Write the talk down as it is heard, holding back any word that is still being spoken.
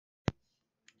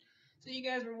So you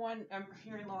guys were I'm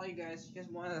hearing a lot of you guys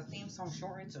wanted a theme song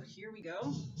shortened, so here we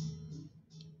go.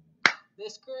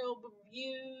 This girl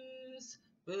reviews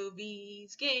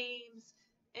movies, games,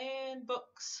 and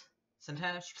books.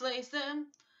 Sometimes she plays them.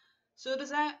 So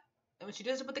does that, and when she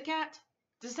does it with the cat,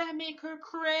 does that make her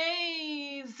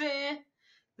crazy?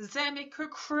 Does that make her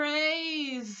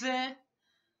crazy?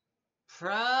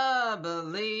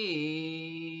 Probably.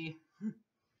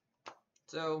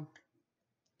 So,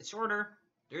 it's shorter.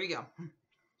 There you go.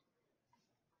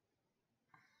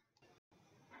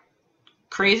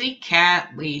 Crazy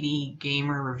Cat Lady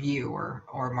Gamer Reviewer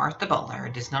or Martha Butler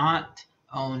does not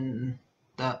own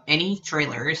any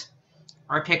trailers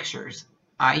or pictures.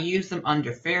 I use them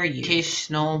under fair use,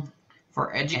 educational,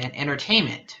 for and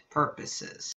entertainment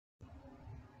purposes.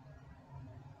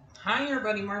 Hi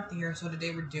everybody, Martha here. So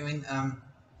today we're doing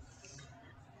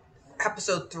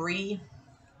episode 3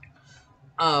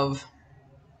 of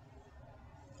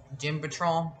Gym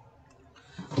Patrol.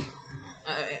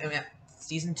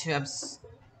 Season 2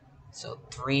 episode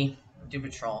 3 Gym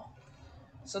Patrol.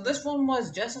 So this one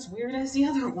was just as weird as the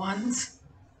other ones.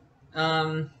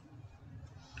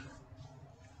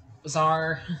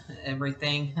 Bizarre,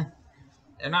 everything.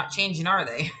 They're not changing, are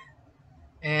they?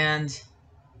 And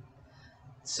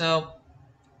so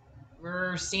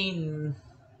we're seeing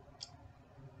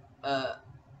the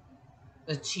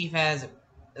chief as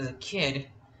a kid.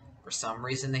 For some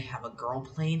reason, they have a girl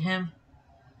playing him.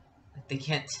 Like they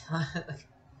can't.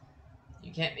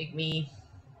 You can't make me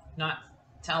not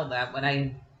tell that. But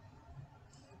I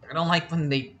don't like when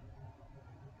they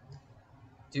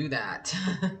do that.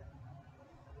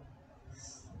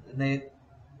 they're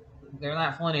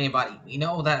not fooling anybody. We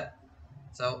know that.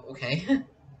 So okay.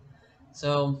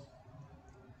 So.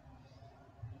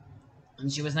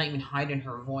 And she was not even hiding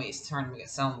her voice, trying to make it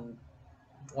sound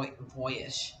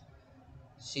boyish.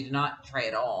 She did not try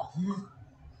at all.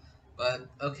 But,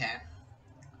 okay.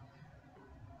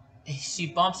 She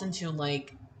bumps into,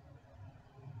 like,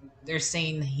 they're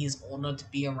saying he's old enough to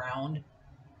be around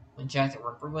when Jack the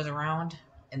Ripper was around.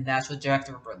 And that's what Jack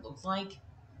the Ripper looked like.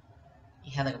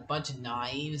 He had, like, a bunch of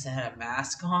knives and had a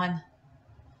mask on. And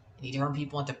he turned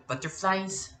people into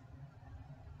butterflies.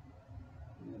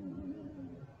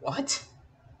 What?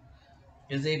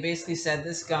 Because they basically said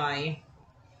this guy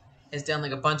has done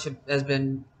like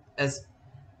has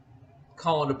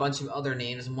called a bunch of other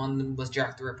names, and one of them was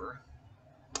Jack the Ripper.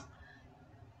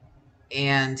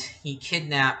 And he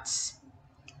kidnapped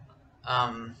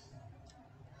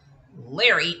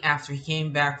Larry after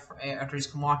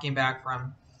he's walking back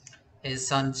from his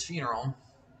son's funeral.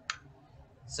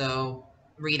 So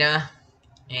Rita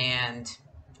and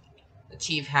the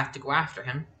chief have to go after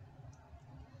him.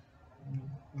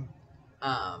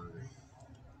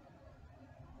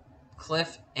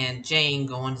 Cliff and Jane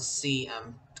going to see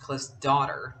Cliff's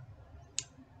daughter.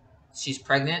 She's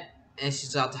pregnant and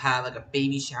she's about to have like a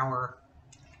baby shower,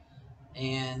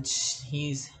 and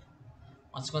he's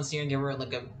wants to go see her and give her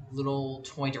like a little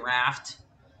toy giraffe,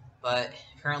 but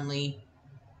apparently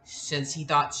since he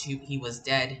thought he was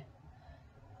dead,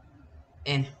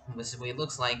 and this is what it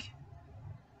looks like,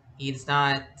 she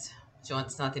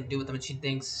wants nothing to do with him, and she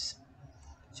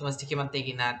wants to keep on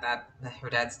thinking that her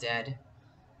dad's dead,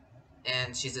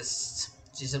 and she's just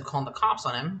calling the cops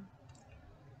on him,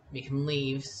 make him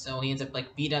leave. So he ends up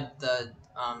like beat up the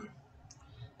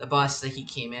bus that he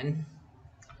came in,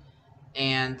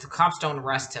 and the cops don't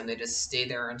arrest him. They just stay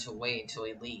there until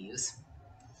he leaves.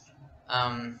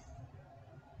 And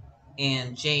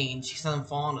Jane, she's on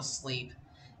falling asleep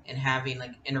and having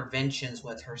like interventions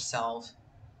with herself,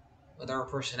 with her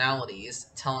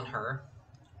personalities, telling her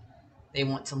they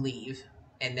want to leave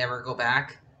and never go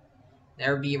back,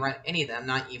 never be around any of them,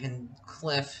 not even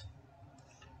Cliff,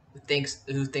 who thinks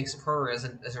of her as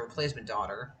a replacement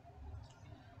daughter.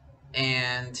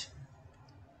 And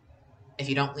if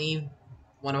you don't leave,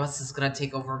 one of us is gonna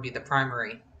take over and be the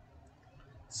primary.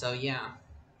 So yeah.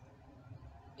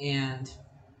 And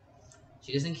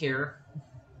she doesn't care,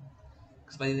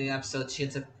 because by the end of the episode, she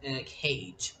ends up in a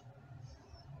cage.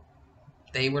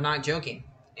 They were not joking.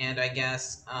 And I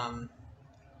guess,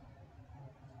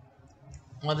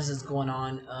 while this is going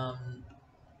on,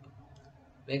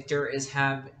 Victor is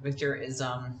trying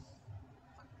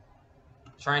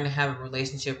to have a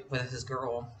relationship with his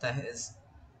girl that is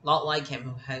a lot like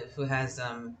him, who has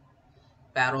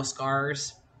battle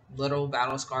scars, little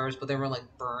battle scars, but they were like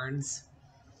burns,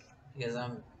 because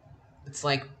it's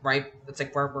like right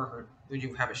where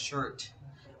you have a shirt,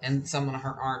 and some on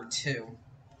her arm too.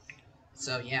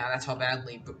 So yeah, that's how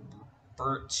badly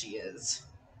burnt she is.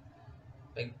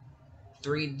 Like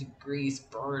 3 degrees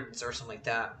burns or something like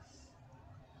that.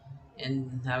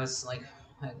 and that was like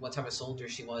what type of soldier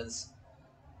she was.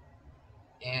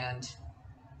 And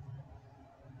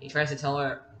he tries to tell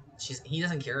her he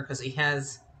doesn't care because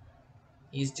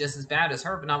he's just as bad as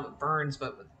her, but not with burns,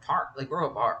 but with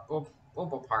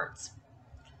robot parts.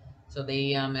 So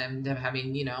they end up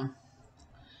having,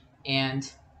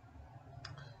 and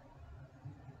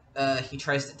he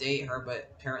tries to date her,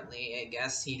 but apparently I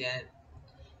guess he didn't.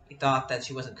 He thought that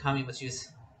she wasn't coming, but she was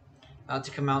about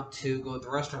to come out to go to the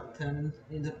restaurant with him, and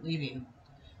he ended up leaving.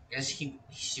 I guess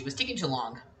she was taking too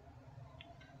long,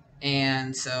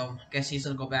 and so I guess he's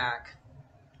gonna go back.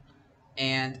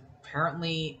 And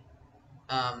apparently,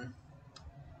 um,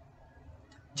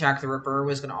 Jack the Ripper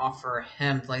was gonna offer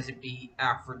him like to be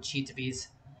Alfred Cheat to be his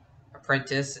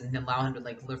apprentice and allow him to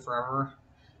like live forever.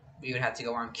 We would have to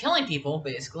go around killing people,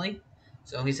 basically.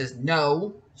 So he says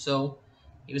no. So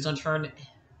he was gonna turn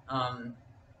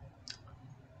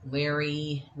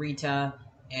Larry, Rita,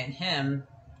 and him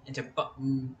into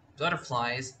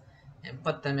butterflies and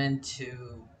put them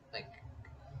into like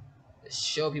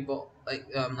show people like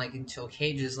into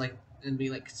cages like and be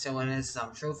like selling as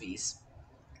trophies.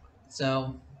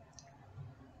 So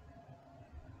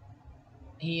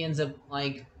he ends up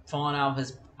like falling out of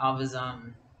his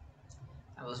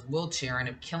wheelchair and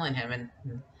up killing him and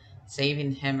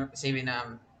saving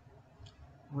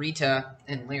Rita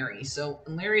and Larry. So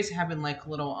Larry's having like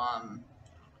little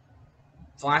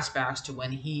flashbacks to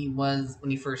when he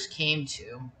first came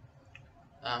to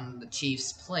the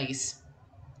chief's place,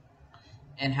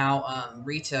 and how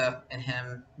Rita and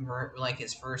him were like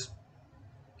his first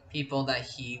people that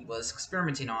he was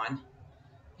experimenting on,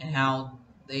 and how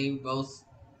they both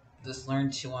just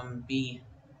learned to be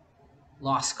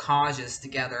lost causes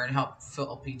together and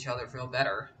help each other feel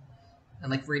better. And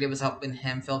like Rita was helping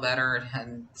him feel better,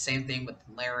 and same thing with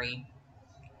Larry.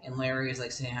 And Larry is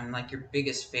like saying, "I'm like your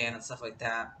biggest fan" and stuff like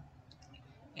that.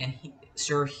 And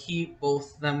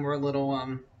both of them were a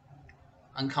little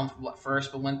uncomfortable at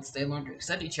first, but once they learned to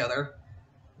accept each other,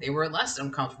 they were less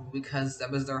uncomfortable because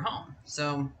that was their home.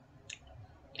 So,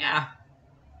 yeah,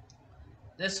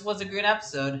 this was a good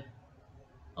episode.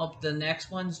 Hope the next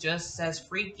one's just as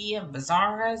freaky and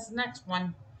bizarre as the next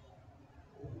one.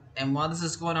 And while this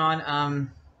is going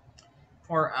on,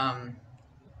 poor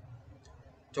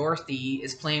Dorothy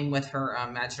is playing with her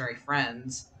imaginary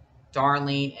friends,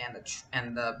 Darlene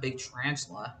and the big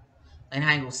tarantula, and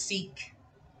I go seek.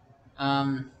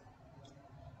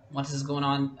 What is going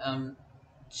on?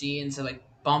 She ends up like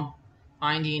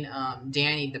finding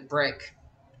Danny the brick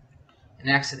and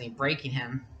accidentally breaking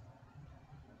him.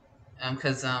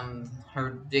 Because her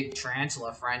big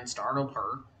tarantula friend startled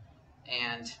her,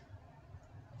 and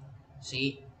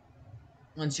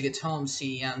when she gets home,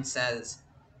 she says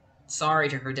sorry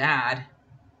to her dad,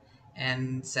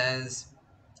 and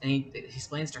he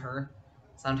explains to her,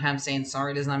 sometimes saying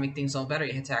sorry does not make things all better.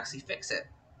 You have to actually fix it.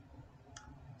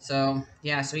 So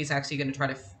yeah, so he's actually going to try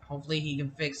to. Hopefully, he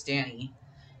can fix Danny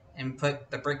and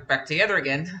put the brick back together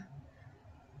again.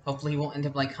 Hopefully, he won't end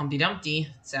up like Humpty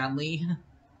Dumpty. Sadly.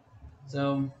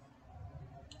 So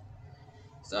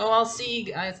I'll see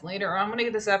you guys later. I'm gonna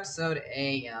give this episode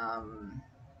a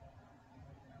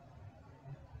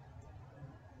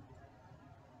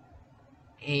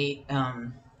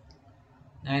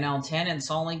 9 out of 10, and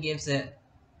Sully gives it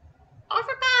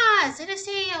overpass in a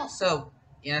sale. So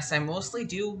yes, I mostly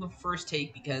do the first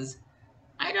take because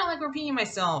I don't like repeating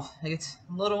myself. It's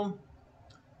a little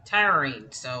tiring.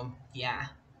 So yeah,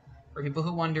 for people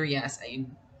who wonder, yes, I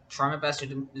try my best to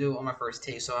do it on my first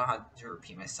take, so I'll have to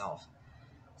repeat myself.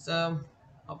 So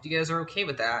hope you guys are okay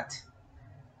with that.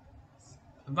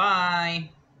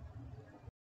 Bye.